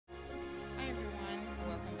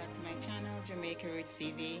Jamaica Roots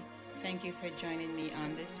TV. Thank you for joining me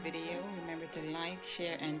on this video. Remember to like,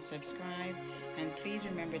 share, and subscribe. And please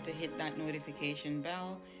remember to hit that notification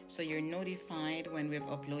bell so you're notified when we've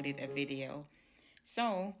uploaded a video.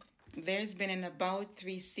 So, there's been an About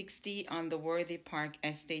 360 on the Worthy Park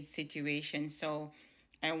Estate situation. So,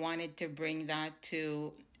 I wanted to bring that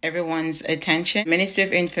to everyone's attention. Minister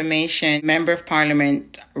of Information, Member of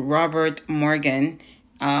Parliament Robert Morgan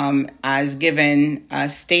has given a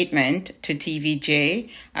statement to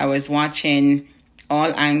TVJ. I was watching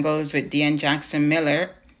All Angles with Dean Jackson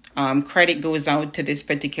Miller. Credit goes out to this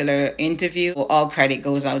particular interview. All credit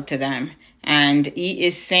goes out to them. And he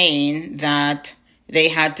is saying that they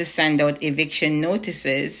had to send out eviction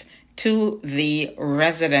notices to the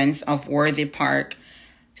residents of Worthy Park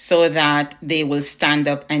so that they will stand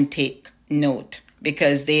up and take note,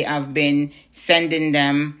 because they have been sending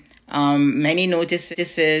them many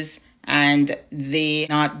notices and they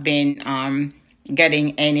not been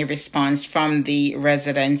getting any response from the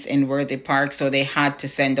residents in Worthy Park. So they had to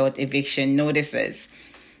send out eviction notices.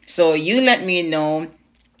 So you let me know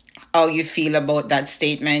how you feel about that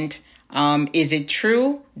statement. Is it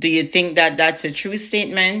true? Do you think that that's a true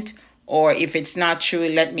statement? Or if it's not true,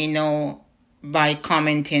 let me know by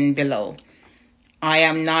commenting below. I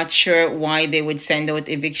am not sure why they would send out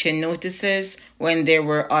eviction notices when there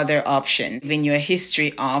were other options. Giving you a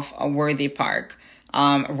history of a Worthy Park.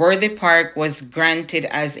 Worthy Park was granted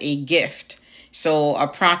as a gift. So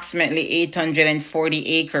approximately 840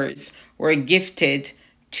 acres were gifted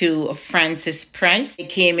to Francis Price. They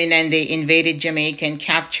came in and they invaded Jamaica and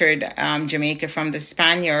captured Jamaica from the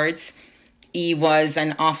Spaniards. He was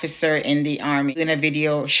an officer in the army. In a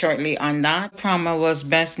video shortly on that. Cromwell was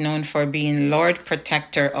best known for being Lord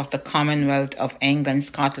Protector of the Commonwealth of England,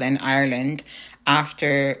 Scotland, Ireland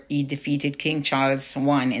after he defeated King Charles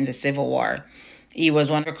I in the Civil War.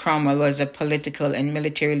 Cromwell was a political and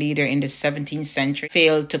military leader in the 17th century.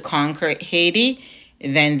 Failed to conquer Haiti,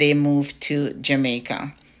 then they moved to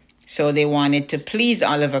Jamaica. So they wanted to please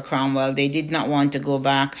Oliver Cromwell. They did not want to go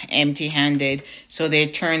back empty-handed. So they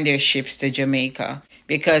turned their ships to Jamaica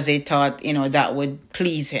because they thought, that would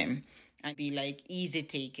please him and be like easy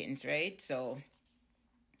takings, right? So,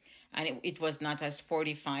 and it was not as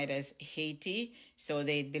fortified as Haiti. So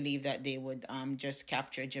they believed that they would just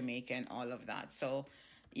capture Jamaica and all of that. So,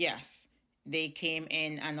 yes. They came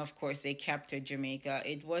in and, of course, they captured Jamaica.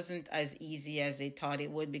 It wasn't as easy as they thought it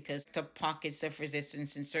would because the pockets of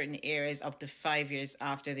resistance in certain areas up to 5 years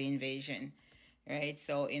after the invasion, right?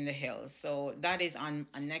 So in the hills. So that is on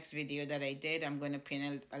a next video that I did. I'm going to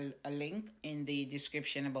pin a link in the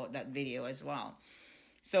description about that video as well.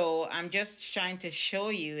 So I'm just trying to show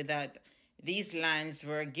you that these lands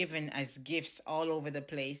were given as gifts all over the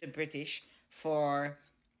place. The British for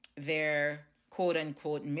their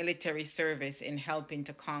quote-unquote military service in helping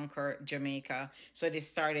to conquer Jamaica. So they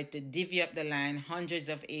started to divvy up the land, hundreds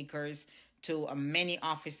of acres, to many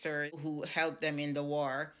officers who helped them in the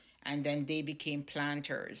war, and then they became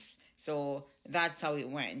planters. So that's how it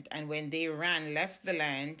went. And when they left the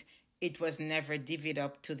land, it was never divvied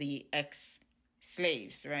up to the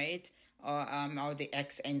ex-slaves, right? Or the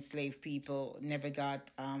ex-enslaved people never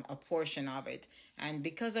got a portion of it. And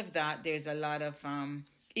because of that, there's a lot of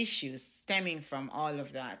issues stemming from all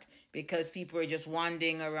of that, because people were just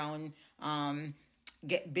wandering around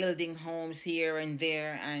building homes here and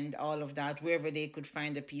there and all of that wherever they could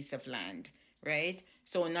find a piece of land, right?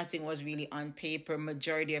 So nothing was really on paper.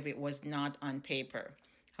 Majority of it was not on paper.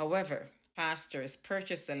 However, pastors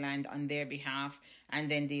purchased the land on their behalf, and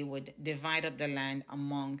then they would divide up the land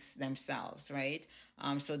amongst themselves, right?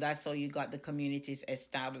 So that's how you got the communities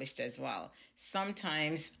established as well.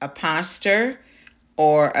 Sometimes a pastor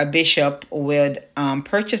or a bishop would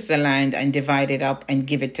purchase the land and divide it up and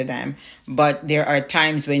give it to them. But there are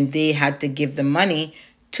times when they had to give the money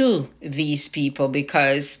to these people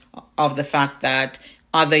because of the fact that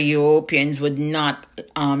other Europeans would not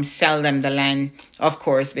sell them the land, of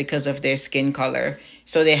course, because of their skin color.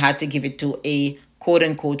 So they had to give it to a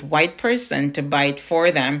quote-unquote white person to buy it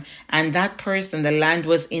for them. And that person, the land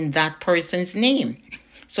was in that person's name.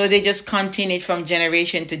 So they just continued from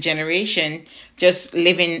generation to generation, just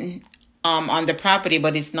living on the property,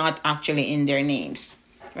 but it's not actually in their names,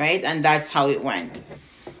 right? And that's how it went.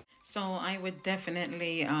 So I would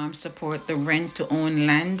definitely support the rent-to-own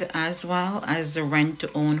land as well as the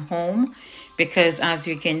rent-to-own home, because as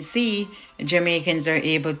you can see, Jamaicans are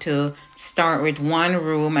able to start with one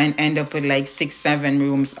room and end up with like 6-7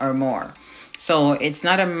 rooms or more. So it's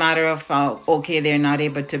not a matter of, okay, they're not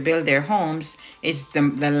able to build their homes. It's the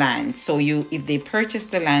land. So if they purchase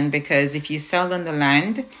the land, because if you sell them the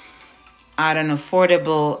land at an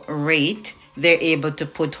affordable rate, they're able to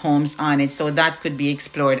put homes on it. So that could be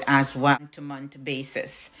explored as well. Month-to-month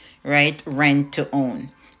basis, right? Rent to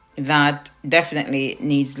own. That definitely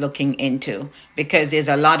needs looking into, because there's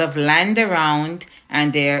a lot of land around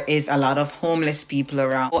and there is a lot of homeless people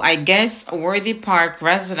around. So I guess Worthy Park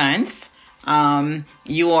residents,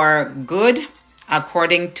 you are good.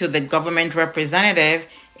 According to the government representative,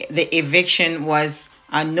 the eviction was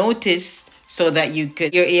noticed so that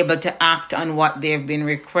you're able to act on what they've been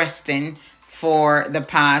requesting for the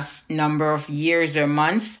past number of years or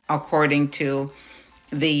months, according to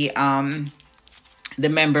the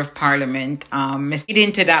member of parliament. Read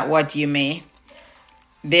into that what you may.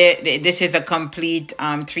 This is a complete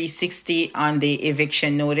 360 on the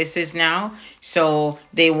eviction notices now. So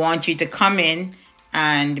they want you to come in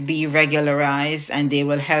and be regularized, and they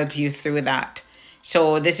will help you through that.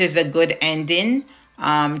 So this is a good ending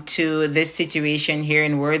to this situation here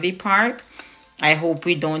in Worthy Park. I hope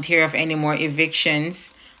we don't hear of any more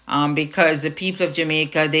evictions, because the people of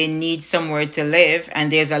Jamaica, they need somewhere to live, and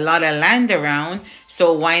there's a lot of land around.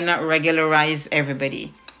 So why not regularize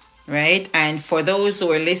everybody, right? And for those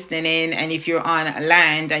who are listening in, and if you're on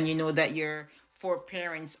land and you know that your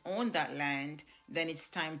foreparents own that land, then it's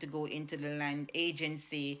time to go into the land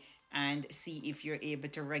agency and see if you're able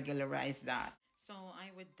to regularize that. So I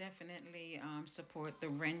would definitely support the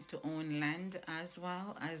rent to own land as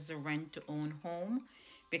well as the rent to own home,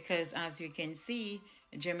 because as you can see,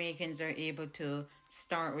 Jamaicans are able to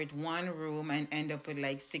start with one room and end up with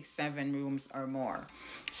like 6-7 rooms or more.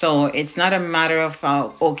 So it's not a matter of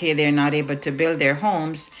okay, they're not able to build their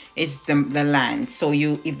homes, it's the land. So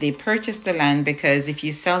if they purchase the land, because if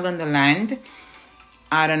you sell them the land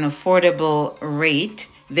at an affordable rate,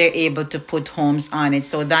 they're able to put homes on it.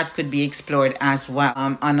 So that could be explored as well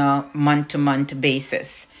on a month-to-month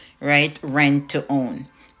basis, right? Rent to own.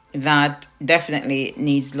 That definitely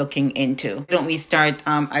needs looking into. Why don't we start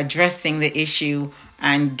addressing the issue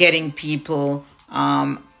and getting people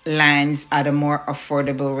lands at a more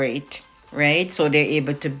affordable rate, right? So they're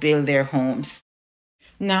able to build their homes.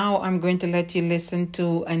 Now I'm going to let you listen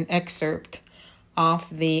to an excerpt of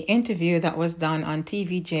the interview that was done on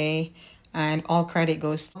TVJ, and all credit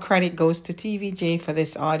goes to TVJ for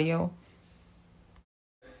this audio.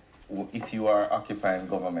 If you are occupying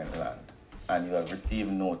government land and you have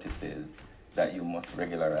received notices that you must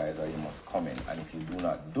regularize or you must come in, and if you do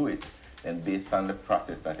not do it, then based on the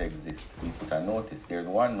process that exists, we put a notice. There's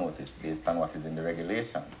one notice based on what is in the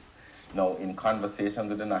regulations. Now, in conversations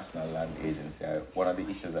with the National Land Agency, one of the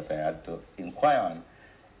issues that I had to inquire on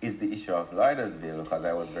is the issue of Lloydersville, because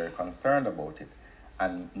I was very concerned about it.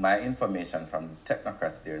 And my information from the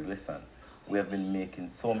technocrats there is, listen, we have been making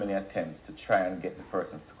so many attempts to try and get the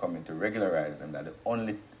persons to come in to regularize them, that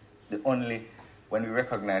when we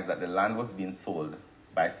recognized that the land was being sold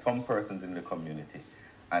by some persons in the community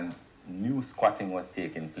and new squatting was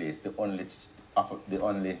taking place, the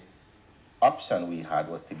only option we had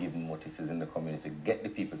was to give notices in the community, get the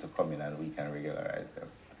people to come in and we can regularize them.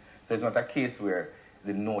 So it's not a case where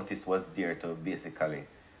the notice was there to basically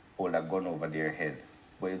hold a gun over their head,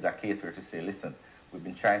 but it's a case where to say, listen, we've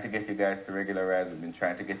been trying to get you guys to regularize, we've been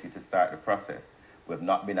trying to get you to start the process. We've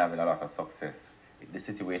not been having a lot of success. The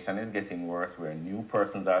situation is getting worse where new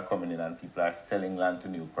persons are coming in and people are selling land to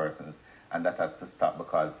new persons, and that has to stop,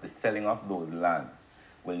 because the selling of those lands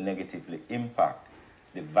will negatively impact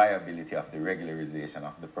the viability of the regularization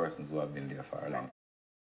of the persons who have been there for a long time.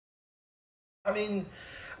 I mean,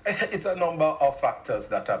 it's a number of factors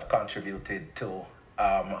that have contributed to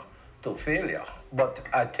failure. But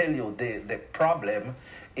I tell you, the problem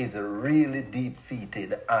is really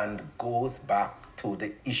deep-seated and goes back to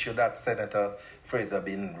the issue that Senator Fraser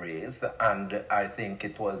Bin raised, and I think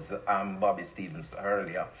it was Bobby Stevens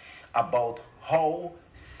earlier, about how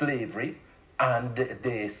slavery and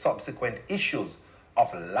the subsequent issues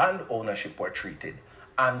of land ownership were treated,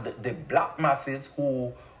 and the black masses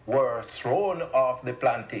who were thrown off the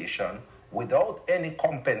plantation without any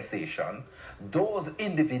compensation. Those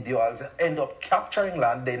individuals end up capturing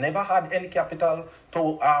land. They never had any capital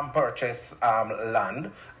to purchase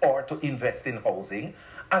land or to invest in housing,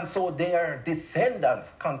 and so their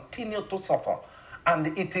descendants continue to suffer.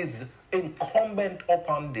 And it is incumbent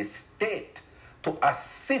upon the state to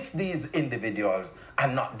assist these individuals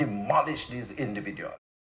and not demolish these individuals.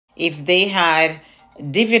 If they had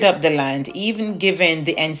divvied up the land, even given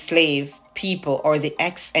the enslaved people or the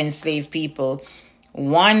ex-enslaved people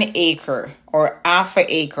 1 acre or half an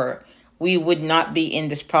acre, we would not be in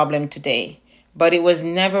this problem today. But it was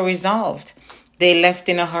never resolved. They left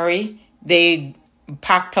in a hurry. They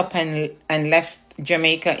packed up and left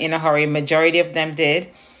Jamaica in a hurry. Majority of them did.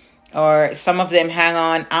 or some of them hang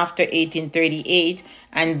on after 1838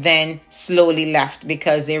 and then slowly left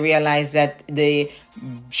because they realized that the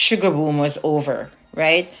sugar boom was over,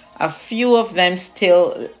 right? A few of them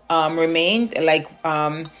still remained, like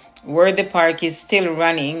where the park is still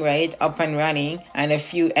running, right, up and running, and a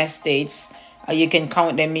few estates, you can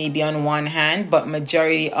count them maybe on one hand, but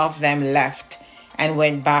majority of them left and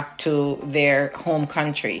went back to their home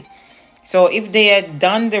country. So if they had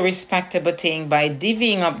done the respectable thing by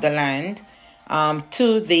divvying up the land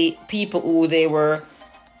to the people who they were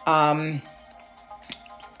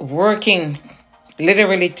working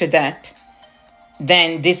literally to death,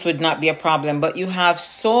 then this would not be a problem. But you have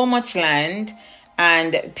so much land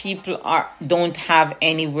and people don't have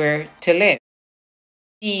anywhere to live.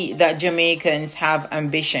 See that Jamaicans have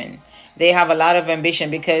ambition. They have a lot of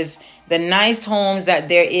ambition because the nice homes that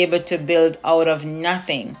they're able to build out of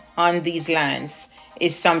nothing on these lands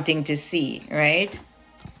is something to see, right?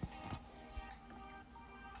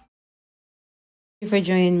 Thank you for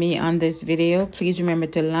joining me on this video. Please remember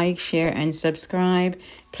to like, share, and subscribe.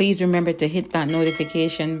 Please remember to hit that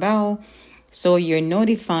notification bell so you're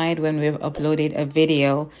notified when we've uploaded a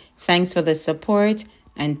video. Thanks for the support,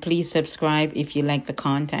 and please subscribe if you like the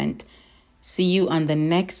content. See you on the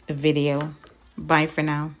next video. Bye for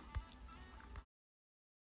now.